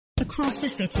across the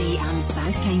city and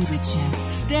South Cambridgeshire.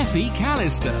 Steffi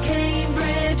Callister.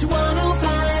 Cambridge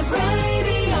 105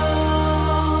 Radio.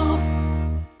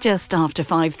 Just after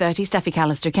 5:30, Steffi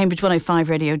Callister, Cambridge 105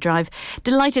 Radio Drive.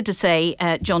 Delighted to say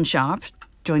John Sharp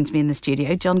joins me in the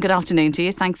studio. John, good afternoon to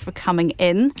you. Thanks for coming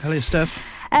in. Hello, Steph.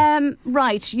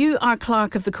 Right, you are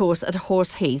clerk of the course at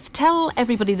Horseheath. Tell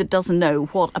everybody that doesn't know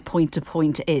what a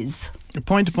point-to-point is. A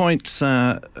point-to-point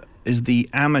is the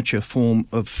amateur form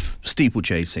of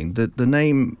steeplechasing. The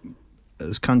name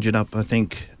has conjured up, I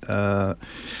think,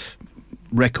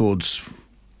 records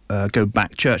go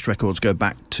back, church records go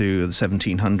back to the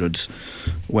 1700s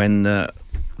when the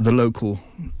local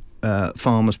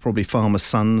farmers, probably farmers'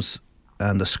 sons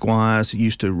and the squires,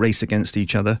 used to race against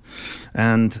each other.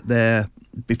 And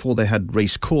before they had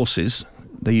race courses,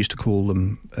 they used to call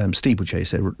them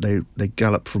steeplechase. They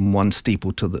gallop from one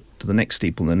steeple to the next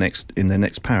steeple in the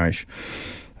next parish.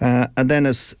 And then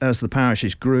as the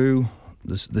parishes grew,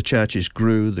 the churches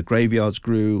grew, the graveyards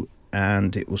grew,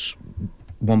 and it was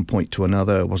one point to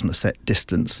another. It wasn't a set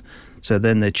distance. So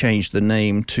then they changed the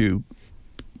name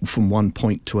from one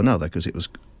point to another because it was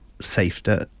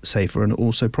safer, and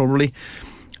also probably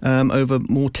over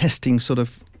more testing sort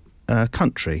of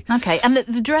country. Okay, and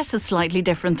the dress is slightly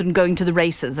different than going to the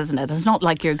races, isn't it? It's not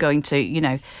like you're going to,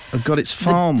 it's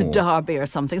far more. The Derby or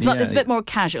something. It's a bit more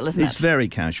casual, isn't it? It's very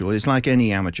casual. It's like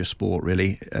any amateur sport,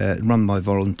 really, run by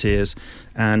volunteers,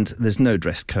 and there's no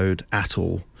dress code at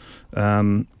all.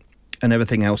 And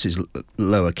everything else is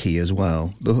lower key as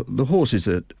well. The horses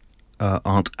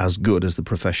aren't as good as the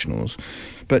professionals,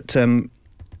 but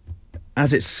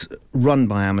as it's run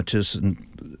by amateurs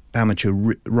and amateur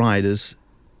riders,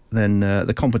 then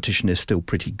the competition is still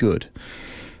pretty good.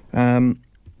 The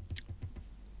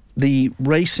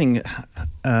racing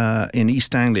in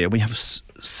East Anglia, we have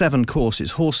 7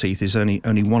 courses. Horseheath is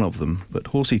only one of them, but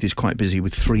Horseheath is quite busy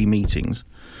with 3 meetings.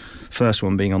 First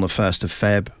one being on the 1st of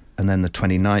Feb, and then the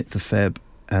 29th of Feb,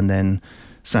 and then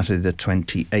Saturday the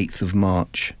 28th of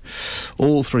March.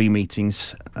 All 3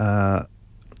 meetings have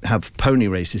pony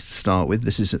races to start with.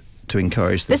 This is to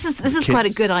encourage the This is kids. quite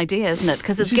a good idea, isn't it?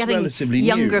 Because it's getting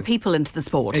younger people into the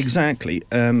sport. Exactly.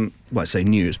 I say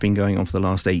new. It's been going on for the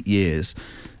last 8 years.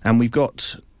 And we've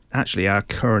got actually our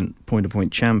current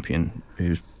point-to-point champion,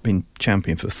 who's been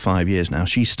champion for 5 years now.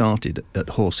 She started at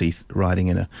Horseheath riding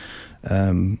in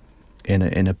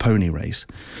a pony race.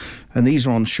 And these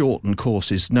are on shortened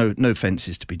courses, no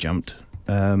fences to be jumped.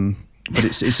 But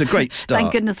it's a great start.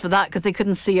 Thank goodness for that, because they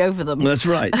couldn't see over them. That's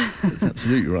right. That's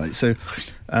absolutely right. So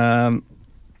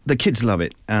the kids love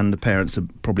it, and the parents are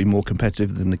probably more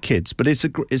competitive than the kids. But it's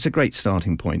a great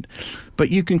starting point. But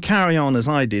you can carry on as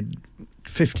I did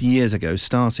 50 years ago,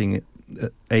 starting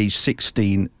at age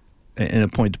 16 in a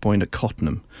point-to-point at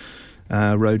Cottenham.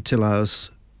 Rode till I was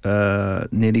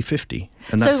nearly 50,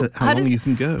 and that's how long you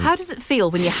can go. How does it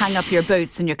feel when you hang up your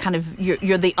boots and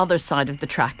you're the other side of the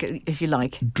track, if you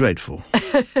like? Dreadful.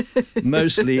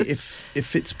 Mostly,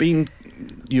 if it's been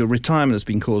your retirement has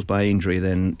been caused by injury,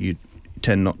 then you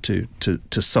tend not to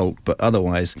sulk. But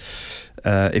otherwise,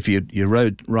 if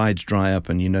your rides dry up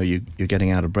and you're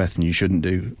getting out of breath and you shouldn't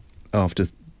do after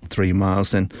 3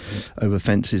 miles, then over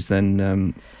fences,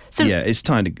 then it's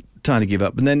time to give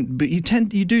up. But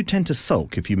you do tend to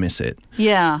sulk if you miss it.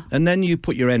 Yeah. And then you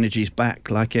put your energies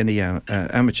back, like any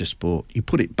amateur sport. You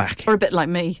put it back. Or a bit like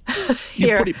me.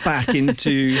 You put it back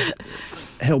into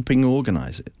helping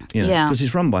organise it. Because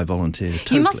it's run by volunteers.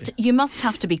 Totally. You must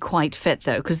have to be quite fit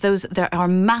though, because there are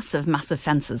massive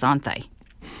fences, aren't they?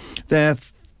 They're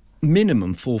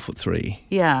minimum 4'3".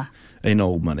 Yeah. In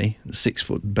old money, 6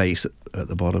 foot base at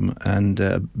the bottom, and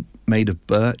made of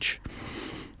birch.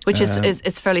 Which is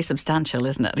it's fairly substantial,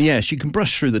 isn't it? Yes, you can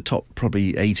brush through the top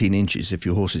probably 18 inches if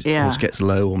your horse gets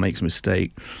low or makes a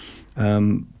mistake.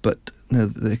 But no,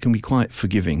 they can be quite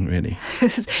forgiving, really.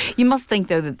 You must think,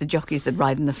 though, that the jockeys that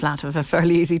ride in the flat have a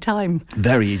fairly easy time.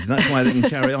 Very easy. That's why they can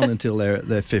carry on until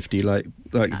they're 50, like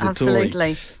the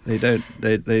Absolutely. Touring.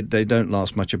 They don't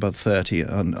last much above 30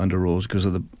 under oars because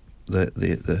of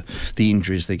the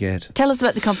injuries they get. Tell us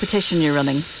about the competition you're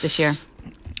running this year.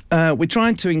 We're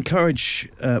trying to encourage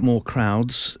more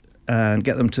crowds and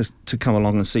get them to come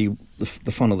along and see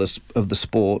the fun of the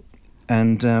sport.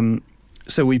 And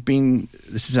so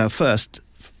this is our first.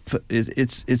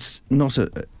 It's not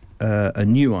a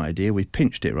new idea. We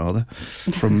pinched it rather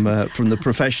from the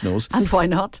professionals. And why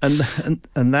not? And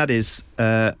that is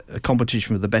a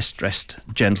competition for the best dressed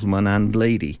gentleman and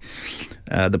lady.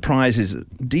 The prizes,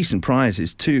 decent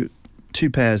prizes, two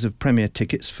pairs of Premier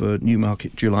tickets for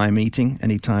Newmarket July meeting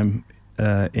anytime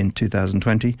in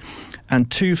 2020, and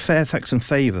 2 Fairfax and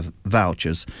Favour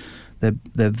vouchers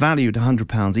They're valued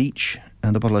 £100 each,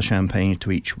 and a bottle of champagne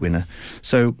to each winner.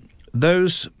 So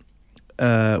those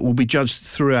will be judged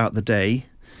throughout the day.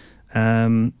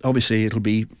 Obviously, it'll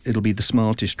be the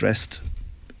smartest dressed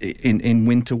in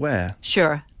winter wear.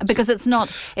 Sure, because it's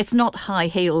not high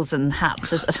heels and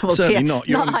hats, is it? Well, certainly not.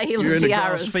 You're high heels you're and in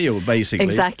tiaras. a grass field, basically.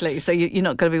 Exactly. So you're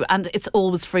not going to be, and it's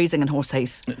always freezing in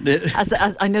Horseheath.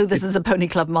 As I know, this is a pony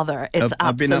club mother. It's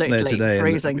I've been up there today,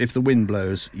 freezing. and if the wind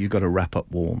blows, you've got to wrap up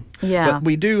warm. Yeah. But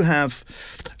we do have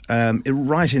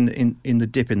right in the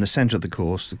dip in the centre of the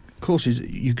course. The course is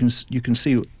you can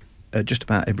see just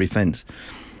about every fence.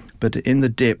 But in the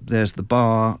dip, there's the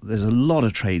bar. There's a lot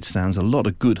of trade stands, a lot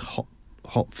of good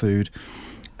hot food,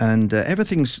 and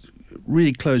everything's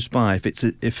really close by. If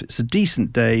it's a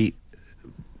decent day,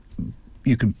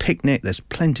 you can picnic. There's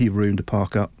plenty of room to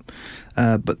park up,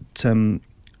 but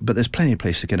there's plenty of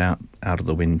place to get out of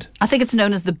the wind. I think it's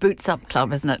known as the Boots Up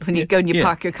Club, isn't it? When you go and you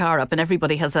park your car up, and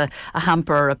everybody has a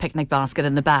hamper or a picnic basket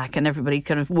in the back, and everybody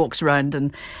kind of walks around,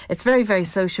 and it's very, very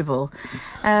sociable.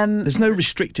 There's no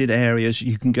restricted areas.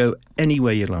 You can go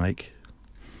anywhere you like,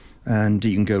 and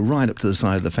you can go right up to the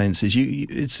side of the fences.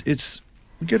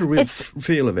 You get a real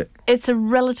feel of it. It's a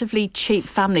relatively cheap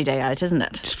family day out, isn't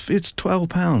it? It's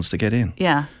 £12 to get in.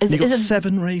 Yeah. You've got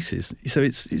 7 races, so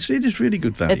it is really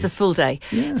good value. It's a full day.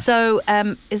 Yeah. So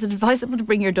is it advisable to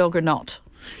bring your dog or not?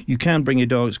 You can bring your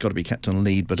dog. It's got to be kept on a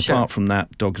lead, but Sure. apart from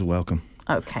that, dogs are welcome.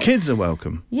 Okay. Kids are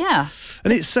welcome. Yeah.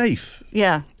 And it's safe.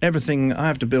 Yeah. Everything. I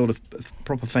have to build a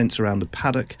proper fence around the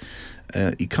paddock.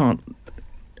 You can't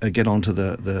get onto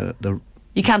the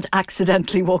You can't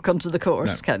accidentally walk onto the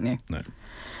course, can you? No.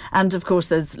 And of course,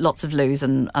 there's lots of loos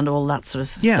and all that sort of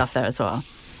stuff there as well.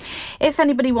 If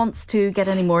anybody wants to get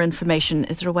any more information,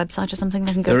 is there a website or something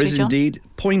they can go to, There is John? indeed.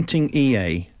 Pointing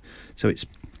EA. So it's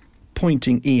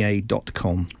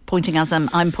pointingea.com. Pointing as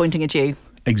I'm pointing at you.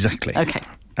 Exactly. Okay.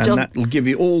 And John, that will give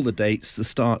you all the dates, the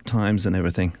start times and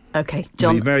everything. okay. I'll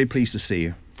John, be very pleased to see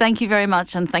you. thank you very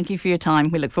much, and thank you for your time.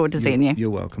 We look forward to seeing you. You're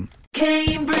welcome.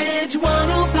 Cambridge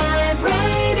 105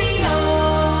 Radio.